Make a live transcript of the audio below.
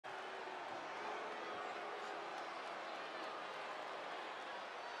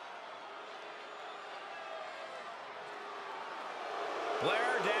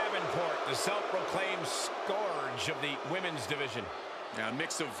the self-proclaimed scourge of the women's division. Yeah, a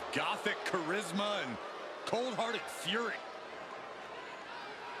mix of gothic charisma and cold-hearted fury.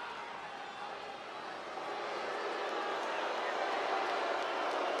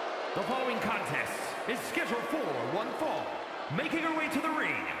 The following contest is scheduled for one fall. Making her way to the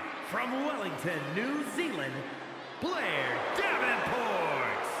ring from Wellington, New Zealand, Blair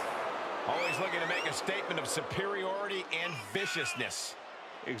Davenport. Always looking to make a statement of superiority and viciousness.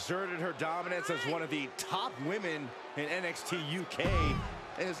 Exerted her dominance as one of the top women in NXT UK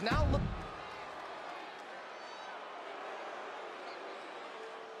and is now a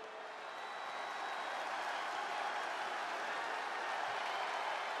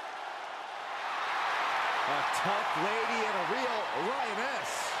tough lady and a real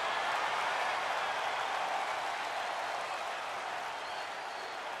lioness.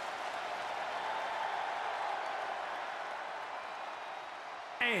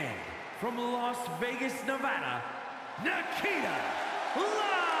 And from Las Vegas, Nevada, Nikita, Lyons.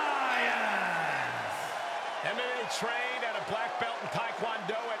 MMA trained at a black belt in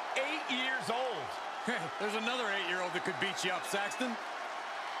Taekwondo at 8 years old. Hey, there's another 8-year-old that could beat you up, Saxton.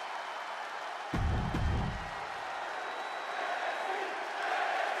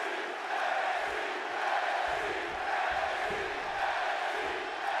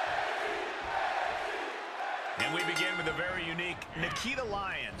 And we begin with a very unique Nikita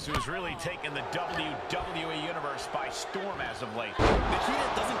Lyons, who has really taken the WWE Universe by storm as of late. Nikita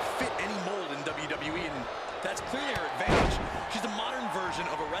doesn't fit any mold in WWE, and that's clearly her advantage. She's a modern version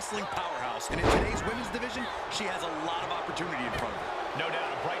of a wrestling powerhouse, and in today's women's division, she has a lot of opportunity in front of her. No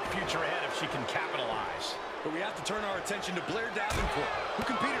doubt a bright future ahead if she can capitalize. But we have to turn our attention to Blair Davenport, who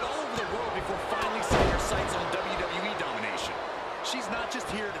competed all over the world before finally setting her sights on WWE domination. She's not just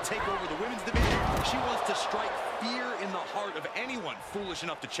here to take over the women's division, she wants to strike fear in the heart of anyone foolish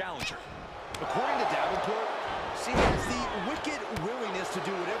enough to challenge her. According to Davenport, she has the wicked willingness to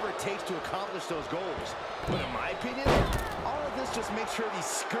do whatever it takes to accomplish those goals. But in my opinion, all of this just makes her the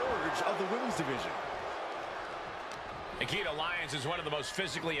scourge of the women's division. Nikita Lyons is one of the most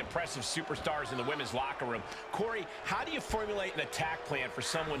physically impressive superstars in the women's locker room. Corey, how do you formulate an attack plan for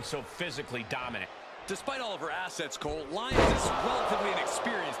someone so physically dominant? Despite all of her assets, Cole, Lyons is relatively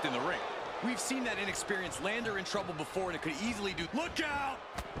inexperienced in the ring. We've seen that inexperience land her in trouble before, and it could easily do... Look out!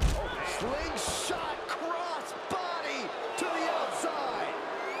 Slingshot cross body to the outside.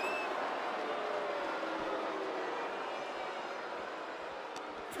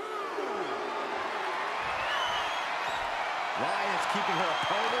 Lyons keeping her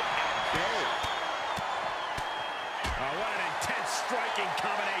opponent at bay. What an intense striking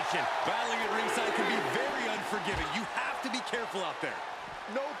combination. Battling at ringside can be very unforgiving. You have to be careful out there.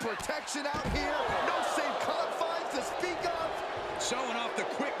 No protection out here. No safe confines to speak of. Showing off the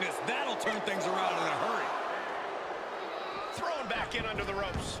quickness, that'll turn things around in a hurry. Thrown back in under the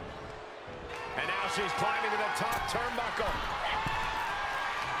ropes. And now she's climbing to the top turnbuckle.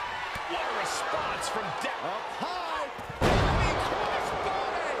 What a response from depth. Up high. Heavy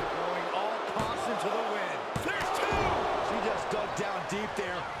crossbody. Going all caution to the wind. There's two. She just dug down deep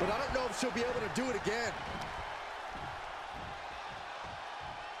there, but I don't know if she'll be able to do it again.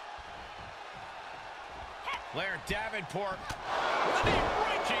 Blair Davenport. With a knee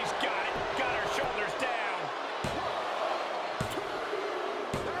right, she's got it. Got her shoulders down.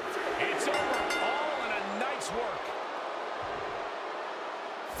 It's over. All in a nice work.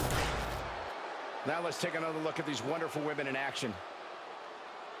 Now let's take another look at these wonderful women in action.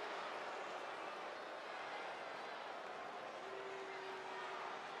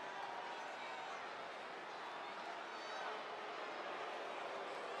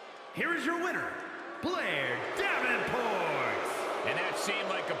 Here is your winner, Blair Davenport. And that seemed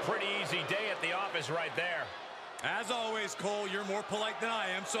like a pretty easy day at the office right there. As always, Cole, you're more polite than I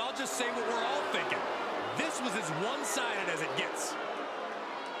am, so I'll just say what we're all thinking. This was as one-sided as it gets.